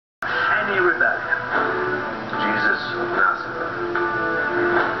any rebellion. Jesus of Nazareth,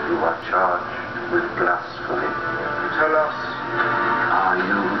 you are charged with blasphemy. Tell us, are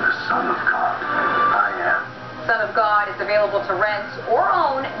you the Son of God? I am. Son of God is available to rent or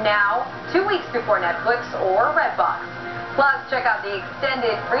own now, 2 weeks before Netflix or Redbox. Plus, check out the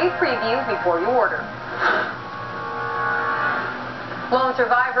extended free preview before you order. Lone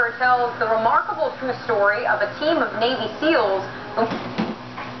Survivor tells the remarkable true story of a team of Navy SEALs who...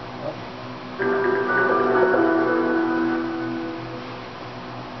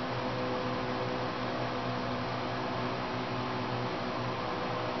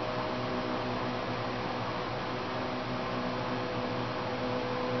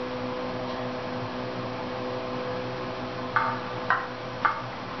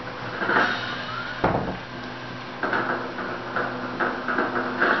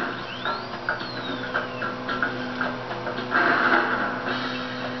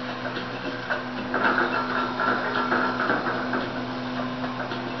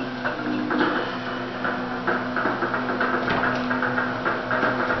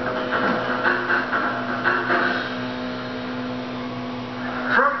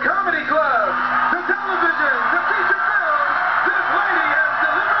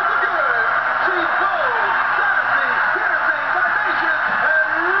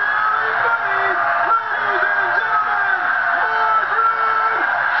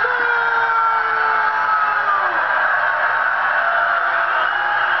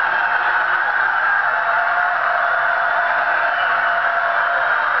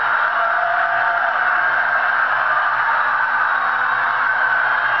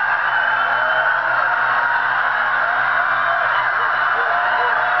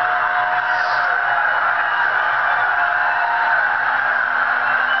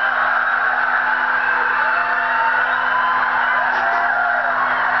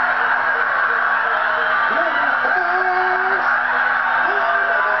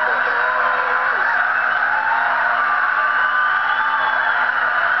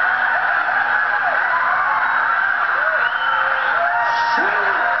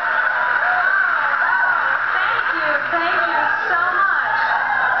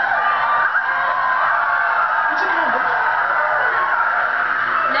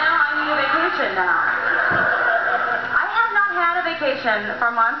 for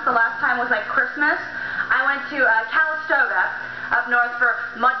months. The last time was like Christmas. I went to Calistoga up north for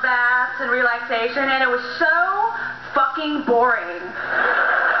mud baths and relaxation, and it was so fucking boring.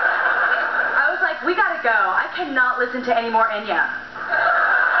 I was like, we gotta go. I cannot listen to any more Enya.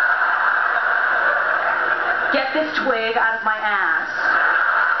 Get this twig out of my ass.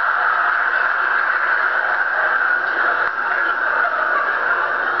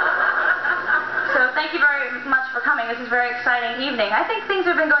 Thank you very much for coming. This is a very exciting evening. I think things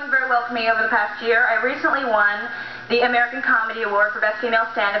have been going very well for me over the past year. I recently won the American Comedy Award for Best Female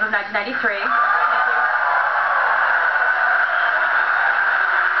Stand-Up of 1993. Thank you.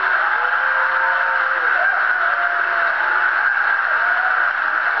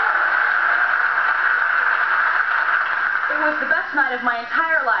 It was the best night of my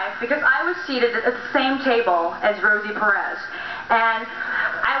entire life because I was seated at the same table as Rosie Perez. And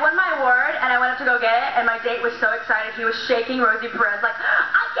I won my award, and I went up to go get it, and my date was so excited. He was shaking Rosie Perez like,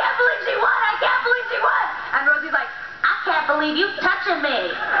 I can't believe she won! I can't believe she won! And Rosie's like, I can't believe you touching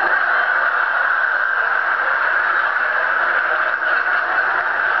me!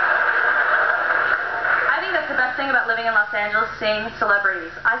 I think that's the best thing about living in Los Angeles, seeing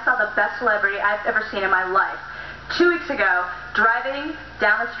celebrities. I saw the best celebrity I've ever seen in my life. 2 weeks ago, driving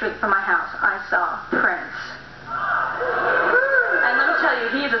down the street from my house, I saw Prince. And let me tell you,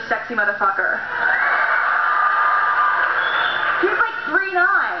 he is a sexy motherfucker. He's like 3'9".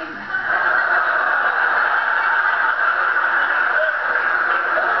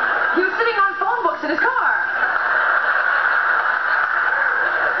 He was sitting on phone books in his car.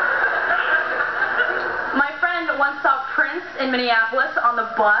 My friend once saw Prince in Minneapolis on the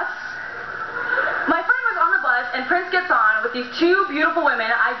bus. My friend was on the bus, and Prince gets on with these two beautiful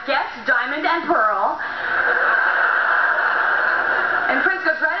women, I guess Diamond and Pearl. And Prince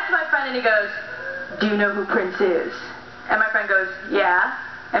goes right up to my friend and he goes, do you know who Prince is? And my friend goes, yeah.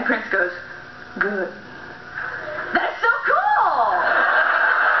 And Prince goes, good. That is so cool!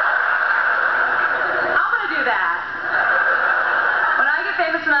 I'm gonna do that. When I get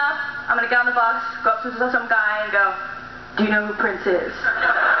famous enough, I'm gonna get on the bus, go up to some guy and go, do you know who Prince is?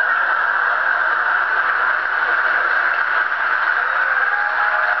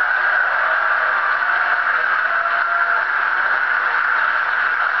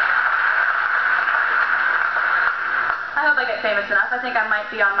 I hope I get famous enough. I think I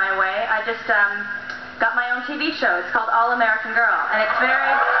might be on my way. I just got my own TV show. It's called All American Girl, and it's very...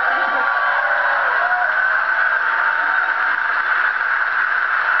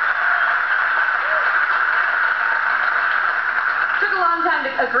 Took a long time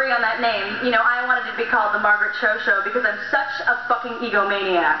to agree on that name. You know, I wanted it to be called The Margaret Cho Show because I'm such a fucking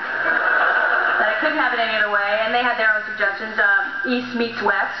egomaniac that I couldn't have it any other way, and they had their own suggestions. East meets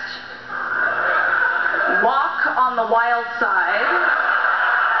West. Walk on the Wild Side.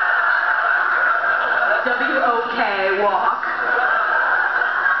 W-O-K, walk.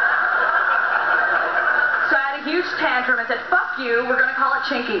 So I had a huge tantrum and said, fuck you, we're going to call it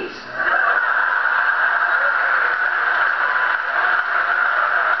Chinkies.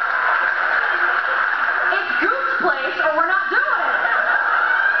 It's Goose Place or we're not doing it.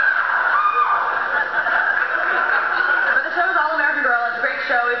 But the show is All American Girl. It's a great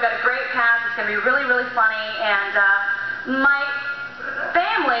show. We've got a great cast. It's going to be really, really funny. And my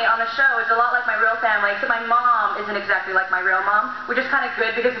family on the show is a lot like my real family, except my mom isn't exactly like my real mom, which is kind of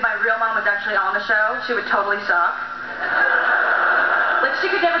good because if my real mom was actually on the show, she would totally suck. Like, she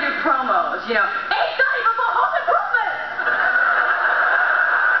could never do promos, you know. Hey, not even for home improvement!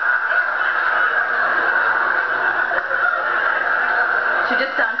 She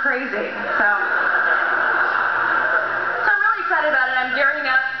just sound crazy, so I'm really excited about it. I'm gearing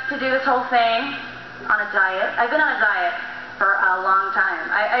up to do this whole thing on a diet. I've been on a diet for a long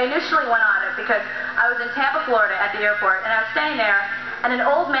time. I initially went on it because I was in Tampa, Florida at the airport, and I was standing there, and an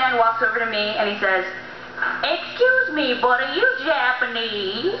old man walks over to me and he says, "Excuse me, but are you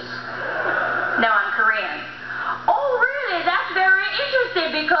Japanese?" No, I'm Korean. "Oh, really? That's very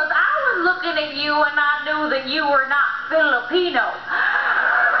interesting because I was looking at you and I knew that you were not Filipino. I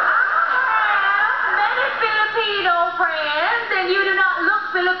have many Filipino friends, and you do not look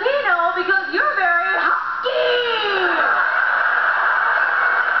Filipino because you're very husky."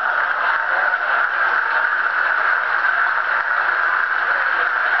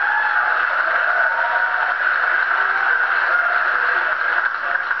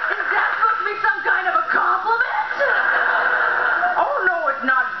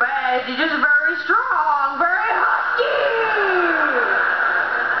 You're just very strong, very husky.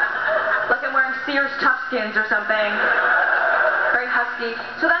 Like I'm wearing Sears Toughskins or something. Very husky.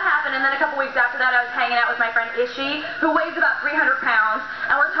 So that happened, and then a couple weeks after that, I was hanging out with my friend Ishi, who weighs about 300 pounds,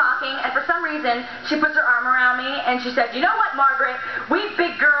 and we're talking, and for some reason, she puts her arm around me, and she said, "You know what, Margaret? We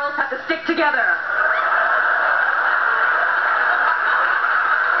big girls have to stick together."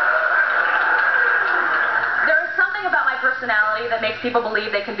 About my personality that makes people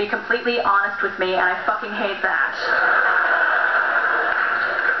believe they can be completely honest with me, and I fucking hate that.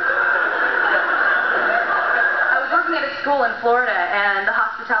 I was working at a school in Florida, and the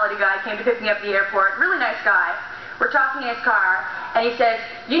hospitality guy came to pick me up at the airport. Really nice guy. We're talking in his car, and he says,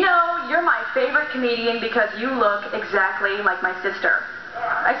 "You know, you're my favorite comedian because you look exactly like my sister."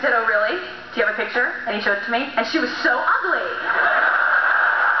 I said, "Oh, really? Do you have a picture?" And he showed it to me, and she was so ugly.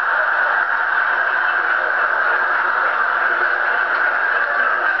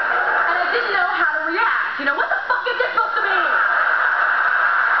 You know, what the fuck is this supposed to mean?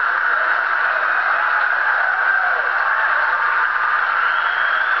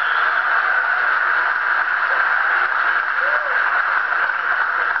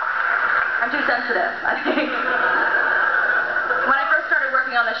 I'm too sensitive, I think. When I first started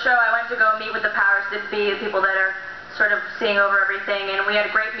working on the show, I went to go meet with the powers that be, the people that are sort of seeing over everything, and we had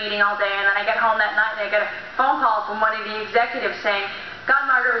a great meeting all day, and then I get home that night and I get a phone call from one of the executives saying, "God,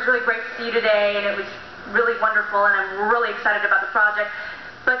 Margaret, it was really great to see you today, and it was really wonderful, and I'm really excited about the project.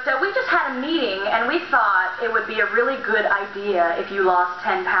 But we just had a meeting, and we thought it would be a really good idea if you lost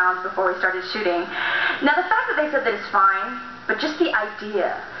 10 pounds before we started shooting." Now, the fact that they said that is fine, but just the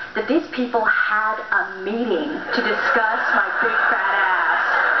idea that these people had a meeting to discuss my big fat ass.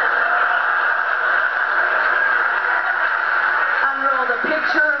 Unrolled a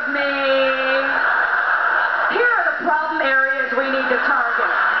picture of me. Here are the problem areas we need to target.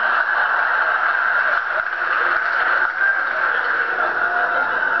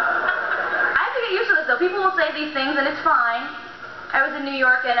 So people will say these things, and it's fine. I was in New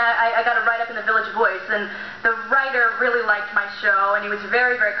York, and I got a write-up in the Village Voice, and the writer really liked my show, and he was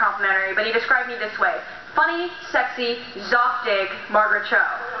very, very complimentary, but he described me this way: funny, sexy, zoftig Margaret Cho.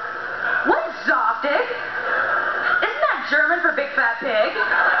 What is zoftig? Isn't that German for big fat pig?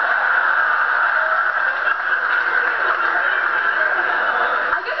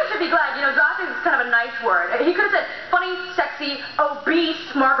 I guess I should be glad. You know, zoftig is kind of a nice word. He could have said funny, sexy,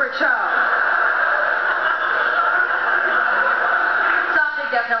 obese Margaret Cho.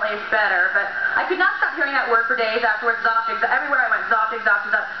 Definitely place better, but I could not stop hearing that word for days afterwards. Zoptic. Everywhere I went, Zoptic,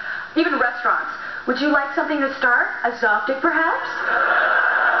 Zoptic, Zoptic. Even restaurants. Would you like something to start? A Zoptic, perhaps?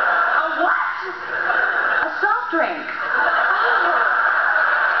 A what? A soft drink. Oh.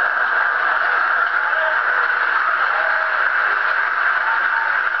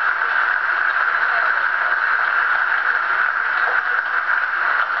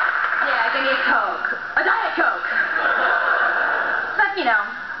 Give me a Coke. A Diet Coke. But, you know,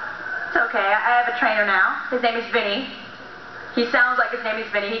 it's okay. I have a trainer now. His name is Vinny. He sounds like his name is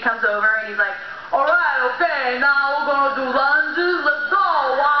Vinny. He comes over and he's like, alright, okay, now we're gonna do lunges. Let's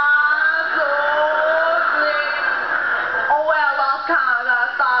go. 1, 2, 3. Oh, well, last time I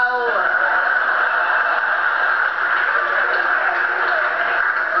gotta start over.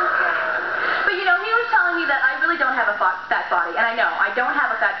 But, you know, he was telling me that I really don't have a fat body. And I know, I don't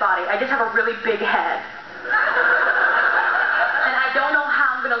have a fat body. I just have a really big head. And I don't know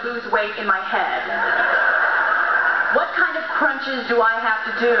how I'm going to lose weight in my head. What kind of crunches do I have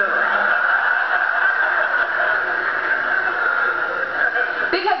to do?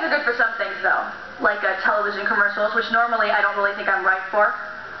 Big heads are good for some things, though. Like television commercials, which normally I don't really think I'm right for.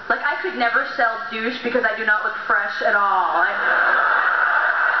 Like, I could never sell douche because I do not look fresh at all.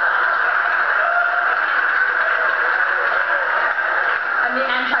 I'm the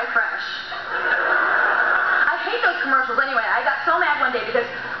anti-fresh. I hate those commercials anyway. I got so mad one day because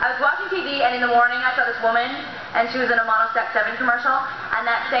I was watching TV and in the morning I saw this woman and she was in a Mono-Step 7 commercial, and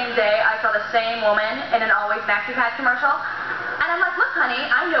that same day I saw the same woman in an Always Maxi Pad commercial, and I'm like, look honey,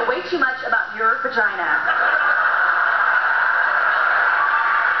 I know way too much about your vagina.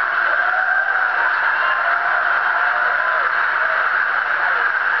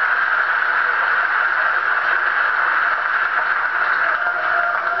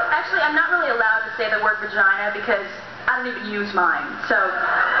 Actually, I'm not really allowed to say the word vagina because I don't even use mine, so...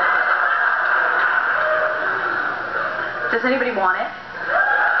 Does anybody want it?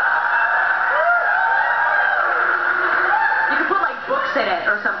 You could put, like, books in it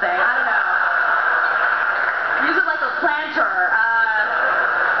or something. I don't know. Use it like a planter.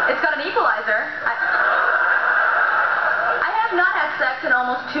 It's got an equalizer. I have not had sex in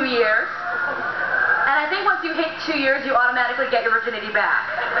almost 2 years. And I think once you hit 2 years, you automatically get your virginity back.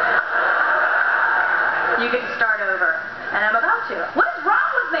 You can start over. And I'm about to. What is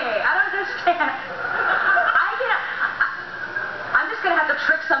wrong with me? I don't understand. I'm just going to have to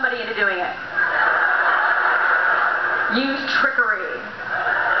trick somebody into doing it. Use trickery.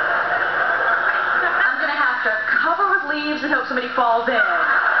 I'm going to have to cover with leaves and hope somebody falls in.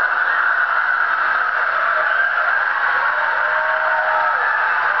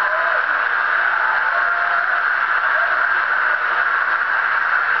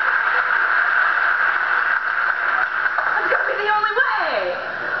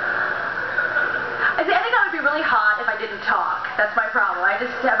 Really hot if I didn't talk. That's my problem. I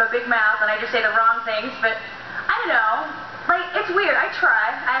just have a big mouth and I just say the wrong things, but I don't know. Like, it's weird. I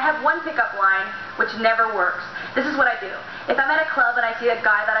try. I have one pickup line which never works. This is what I do. If I'm at a club and I see a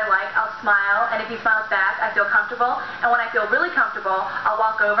guy that I like, I'll smile, and if he smiles back, I feel comfortable, and when I feel really comfortable, I'll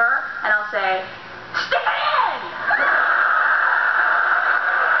walk over and I'll say, stick it in!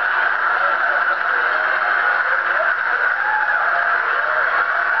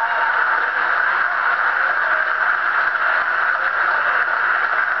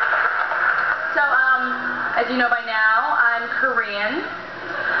 As you know by now, I'm Korean.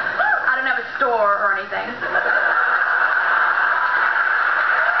 I don't have a store or anything.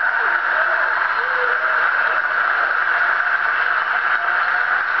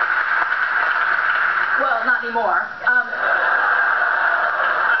 Well, not anymore.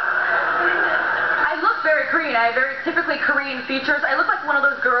 I look very Korean. I have very typically Korean features. I look like one of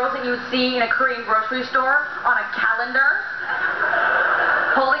those girls that you would see in a Korean grocery store on a calendar,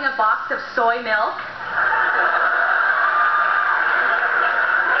 holding a box of soy milk.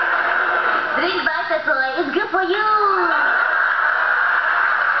 Drink Vitasoy, it's good for you!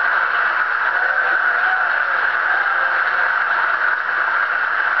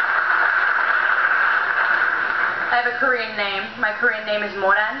 I have a Korean name. My Korean name is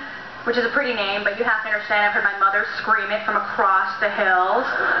Moran, which is a pretty name, but you have to understand I've heard my mother scream it from across the hills.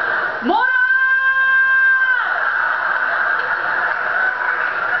 Moran!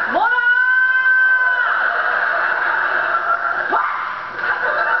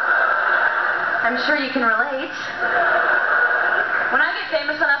 I'm sure you can relate. When I get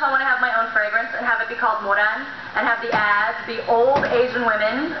famous enough, I want to have my own fragrance and have it be called Moran, and have the ads be old Asian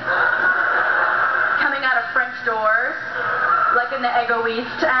women coming out of French doors, like in the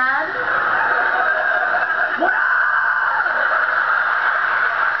Egoist ad. Moran!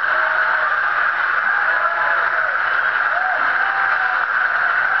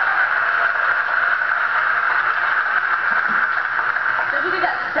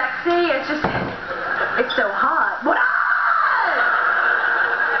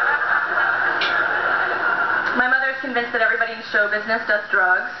 show business does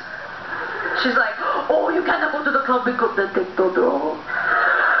drugs. She's like, oh, you cannot go to the club because they take the drug.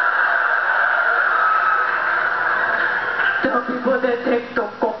 The people that take the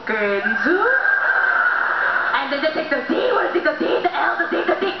cocaine. And then they take the D. What is it? The D, the L, the D,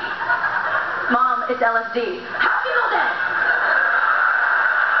 the D. Mom, it's LSD. How do you know that?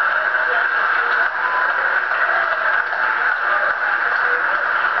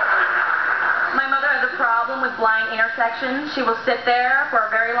 My mother has a problem with blind intersections. She will sit there for a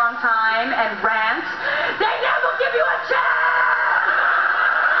very long time and rant. They never give you a chance!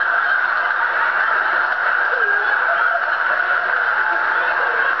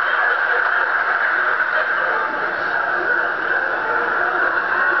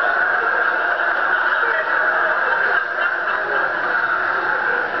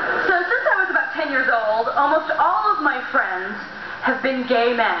 Years old, almost all of my friends have been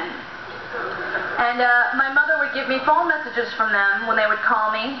gay men. And my mother would give me phone messages from them when they would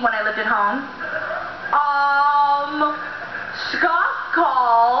call me when I lived at home. Scott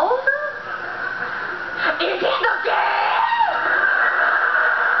called. Is he the gay?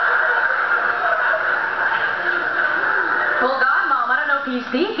 Well, God, Mom, I don't know if he's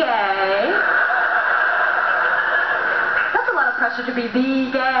the gay. That's a lot of pressure to be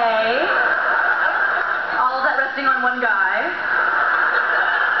the gay. All of that resting on one guy.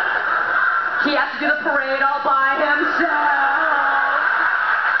 He has to do the parade all by himself.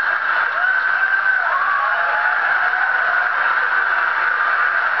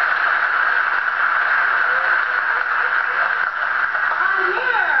 I'm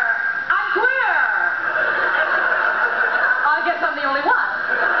here. I'm queer. I guess I'm the only one.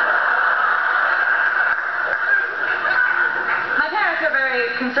 My parents are very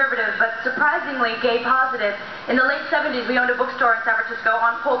conservative, but surprisingly gay positive. In the late 70s, we owned a bookstore in San Francisco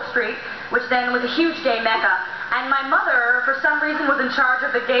on Polk Street, which then was a huge gay mecca. And my mother, for some reason, was in charge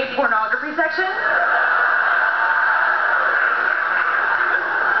of the gay pornography section.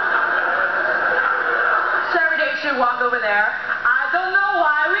 So every day she would walk over there. I don't know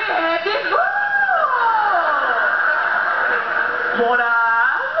why we had this rule. What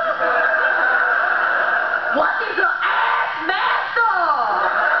up? What is the ass master?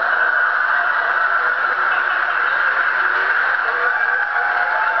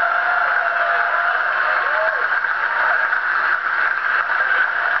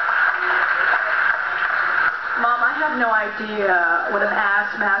 Mom, I have no idea what an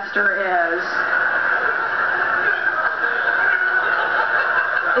ass master is.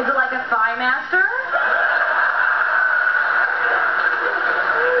 Is it like a thigh master?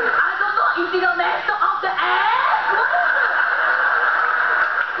 I don't know. Is he the master of the ass?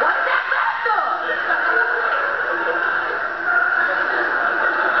 What is that master?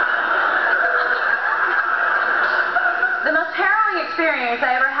 The most harrowing experience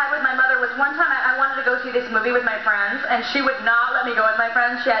I ever had with my mother was one time I wanted to go see this movie with my friends, and she would not let me go with my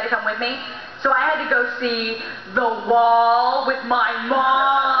friends. She had to come with me. So I had to go see The Wall with my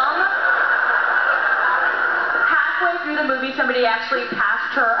mom. Halfway through the movie, somebody actually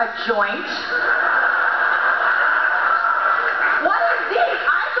passed her a joint. What is this?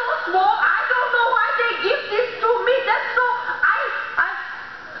 I don't smoke. I don't know why they give this to me. That's so...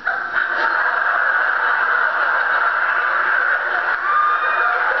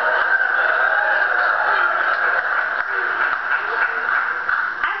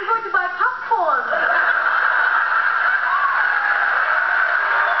 I'm going to buy popcorn.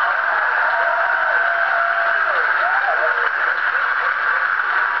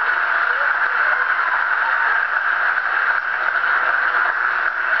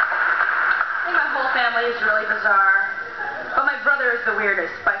 Family is really bizarre, but my brother is the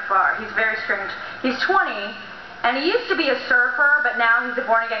weirdest by far. He's very strange. He's 20, and he used to be a surfer, but now he's a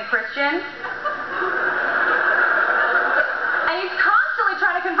born-again Christian. And he's constantly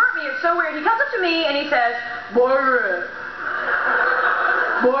trying to convert me. It's so weird. He comes up to me and he says, Margaret,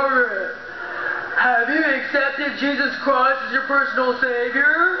 have you accepted Jesus Christ as your personal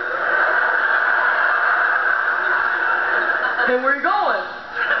Savior? Hey, where are you going?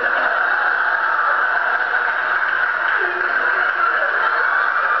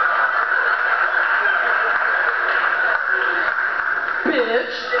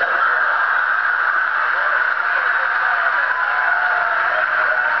 Bitch.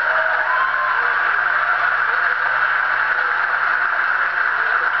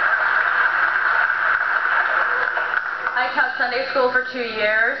 I taught Sunday school for 2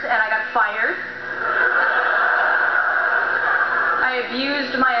 years and I got fired. I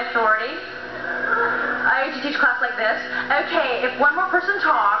abused my authority. I used to teach class like this. Okay, if one more person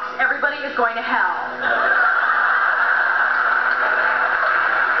talks, everybody is going to hell.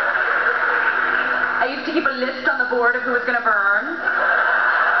 used to keep a list on the board of who was going to burn.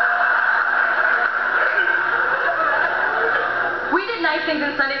 We did nice things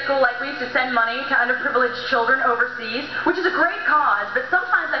in Sunday school, like we used to send money to underprivileged children overseas, which is a great cause, but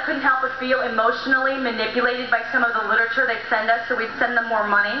sometimes I couldn't help but feel emotionally manipulated by some of the literature they'd send us, so we'd send them more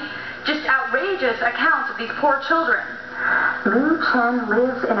money. Just outrageous accounts of these poor children. Liu Chen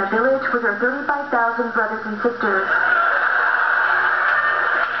lives in a village with her 35,000 brothers and sisters.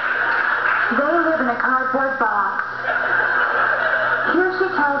 They live in a cardboard box. Here she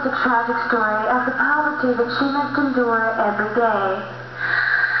tells a tragic story of the poverty that she must endure every day.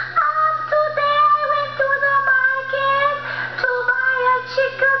 Today I went to the market to buy a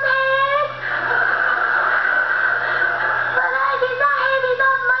chicken head. But I did not have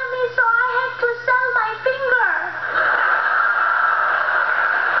enough money, so I had to sell my finger.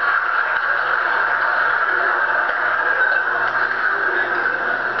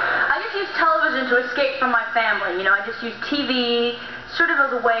 I just use television to escape from my family. You know, I just use TV sort of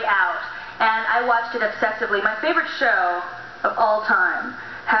as a way out. And I watched it obsessively. My favorite show of all time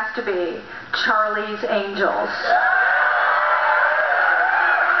has to be Charlie's Angels.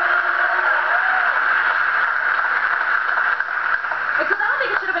 Except I don't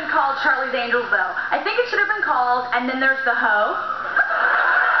think it should have been called Charlie's Angels, though. I think it should have been called And Then There's the Hoe.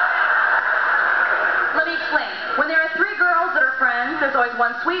 Let me explain. When there are three girls that are friends, there's always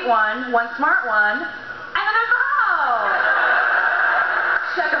one sweet one smart one, and then there's the hoe.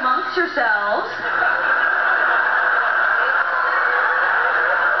 Check amongst yourselves.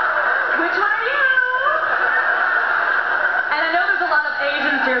 Which one are you? And I know there's a lot of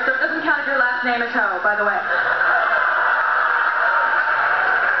Asians here, so it doesn't count if your last name is Ho, by the way.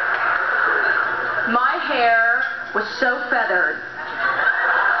 My hair was so feathered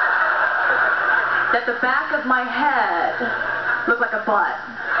that the back of my head looked like a butt.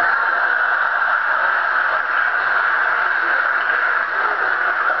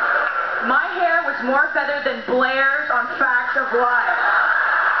 My hair was more feathered than Blair's on Facts of Life.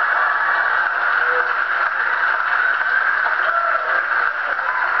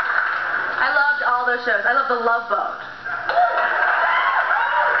 I loved all those shows. I loved The Love Boat.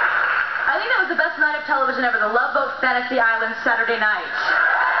 I think that was the best night of television ever, The Love Boat Fantasy Island Saturday night.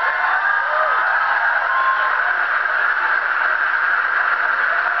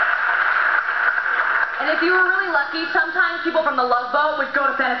 And if you were really lucky, sometimes people from the Love Boat would go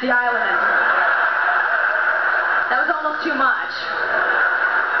to Fantasy Island. That was almost too much.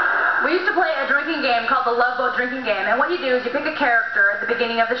 We used to play a drinking game called the Love Boat Drinking Game, and what you do is you pick a character at the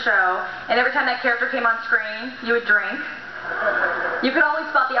beginning of the show, and every time that character came on screen, you would drink. You could always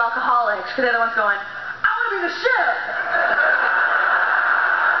spot the alcoholics, because they're the ones going, I want to be the ship!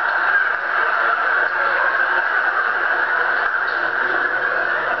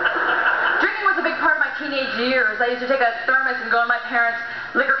 Teenage years, I used to take a thermos and go in my parents'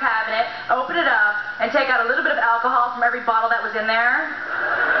 liquor cabinet, open it up, and take out a little bit of alcohol from every bottle that was in there,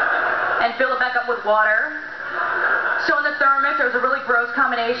 and fill it back up with water. So in the thermos, there was a really gross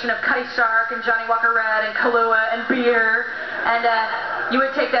combination of Cutty Stark and Johnny Walker Red and Kahlua and beer, and you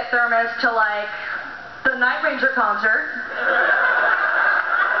would take that thermos to, like, the Night Ranger concert.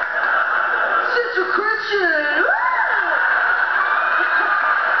 Sister Christian!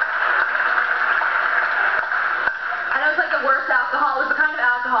 Alcohol was the kind of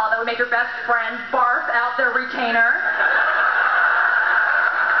alcohol that would make your best friend barf out their retainer.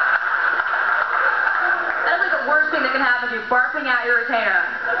 That's like the worst thing that can happen to you, barfing out your retainer.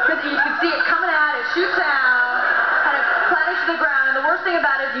 Because you can see it coming out, it shoots out, kind of clatters to the ground, and the worst thing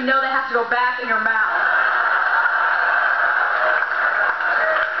about it is you know they have to go back in your mouth.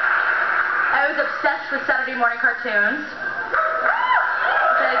 I was obsessed with Saturday morning cartoons,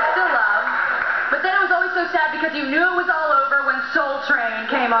 which I still love. But then it was always so sad because you knew it was all over when Soul Train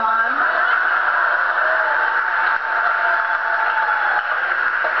came on.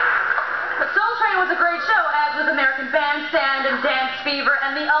 But Soul Train was a great show, as was American Bandstand and Dance Fever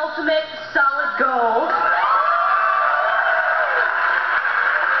and The Ultimate Solid Gold.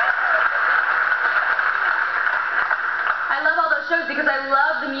 I love all those shows because I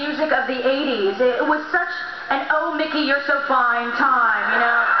love the music of the 80s. It was such an oh Mickey, you're so fine time, you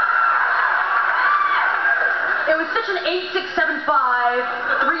know? It was such an 8675, 309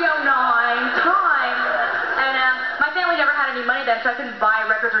 time, and my family never had any money then, so I couldn't buy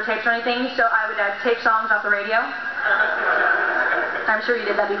records or tapes or anything, so I would tape songs off the radio. I'm sure you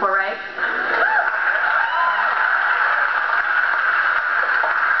did that before, right?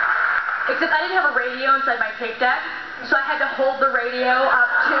 Except I didn't have a radio inside my tape deck, so I had to hold the radio up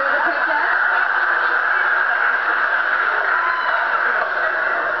to the tape deck.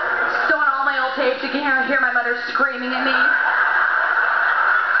 tapes. You can hear my mother screaming at me.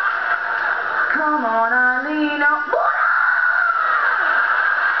 Come on, Eileen.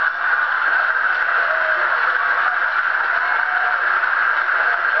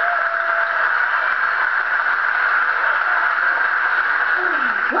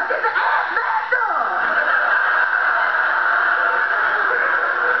 What is the ass vessel?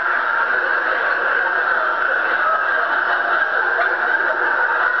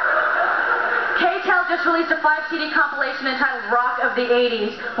 KTEL just released a 5-CD compilation entitled Rock of the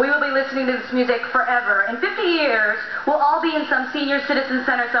 80s. We will be listening to this music forever. In 50 years, we'll all be in some senior citizen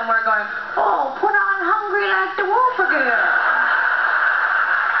center somewhere going, oh, put on Hungry Like the Wolf again.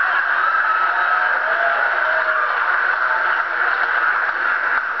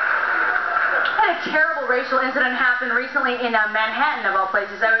 Terrible racial incident happened recently in Manhattan, of all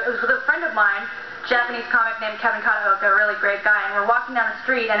places. It was with a friend of mine, Japanese comic named Kevin Kataoka, a really great guy, and we're walking down the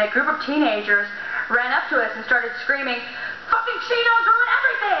street, and a group of teenagers ran up to us and started screaming, "Fucking Chinos ruin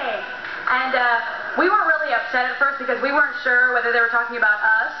everything!" And we weren't really upset at first because we weren't sure whether they were talking about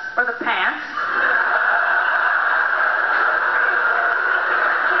us or the pants.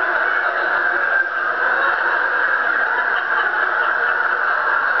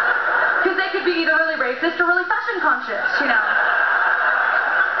 Could be either really racist or really fashion conscious, you know.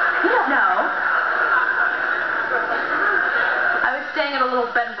 You don't know. I was staying at a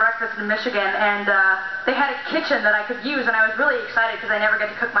little bed and breakfast in Michigan, and they had a kitchen that I could use, and I was really excited because I never get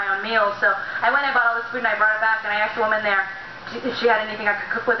to cook my own meals. So I went and bought all this food, and I brought it back, and I asked the woman there if she had anything I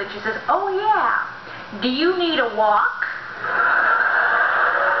could cook with, and she says, "Oh yeah, do you need a wok?"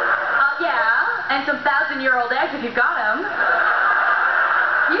 Yeah, and some 1,000-year-old eggs if you've got them.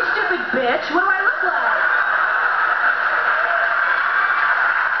 You stupid bitch, what do I look like?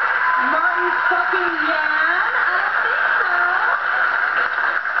 Martin fucking Yan? I don't think so.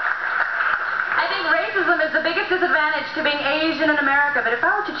 I think racism is the biggest disadvantage to being Asian in America, but if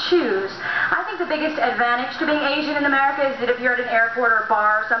I were to choose, I think the biggest advantage to being Asian in America is that if you're at an airport or a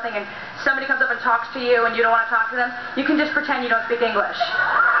bar or something and somebody comes up and talks to you and you don't want to talk to them, you can just pretend you don't speak English.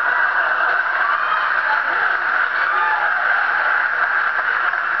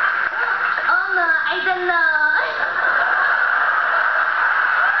 I don't know.